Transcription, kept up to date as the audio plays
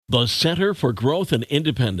The Center for Growth and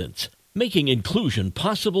Independence, making inclusion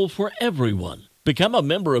possible for everyone. Become a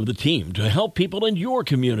member of the team to help people in your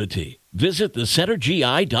community. Visit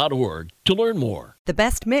thecentergi.org to learn more. The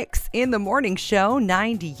best mix in the morning show,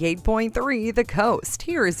 98.3 The Coast.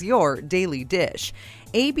 Here is your Daily Dish.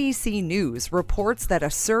 ABC News reports that a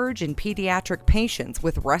surge in pediatric patients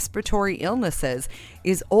with respiratory illnesses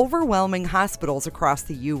is overwhelming hospitals across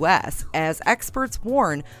the U.S. as experts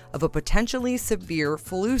warn of a potentially severe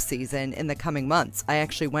flu season in the coming months. I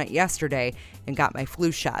actually went yesterday and got my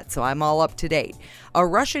flu shot, so I'm all up to date. A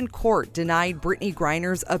Russian court denied Brittany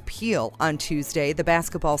Griner's appeal on Tuesday. The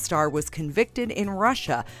basketball star was convicted in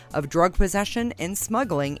Russia of drug possession and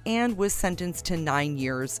smuggling and was sentenced to 9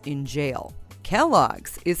 years in jail.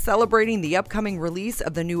 Kellogg's is celebrating the upcoming release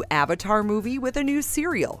of the new Avatar movie with a new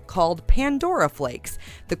cereal called Pandora Flakes.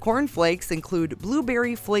 The corn flakes include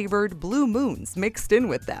blueberry-flavored Blue Moons mixed in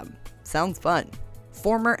with them. Sounds fun.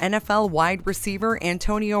 Former NFL wide receiver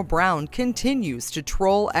Antonio Brown continues to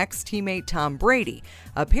troll ex-teammate Tom Brady.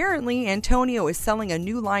 Apparently, Antonio is selling a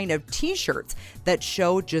new line of t-shirts that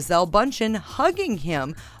show Gisele Bündchen hugging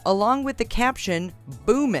him along with the caption,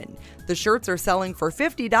 "Boomin'." The shirts are selling for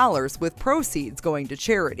 $50 with proceeds going to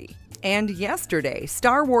charity. And yesterday,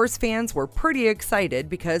 Star Wars fans were pretty excited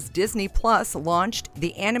because Disney Plus launched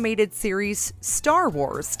the animated series Star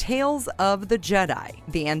Wars Tales of the Jedi.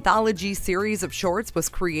 The anthology series of shorts was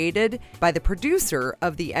created by the producer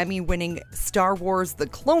of the Emmy-winning Star Wars The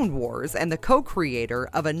Clone Wars and the co-creator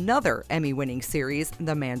of another Emmy-winning series,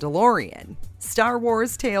 The Mandalorian. Star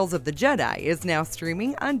Wars Tales of the Jedi is now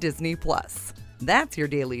streaming on Disney Plus. That's your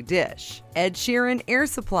Daily Dish. Ed Sheeran, Air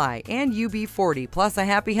Supply, and UB40, plus a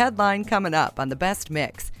happy headline coming up on the best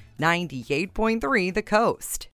mix, 98.3 The Coast.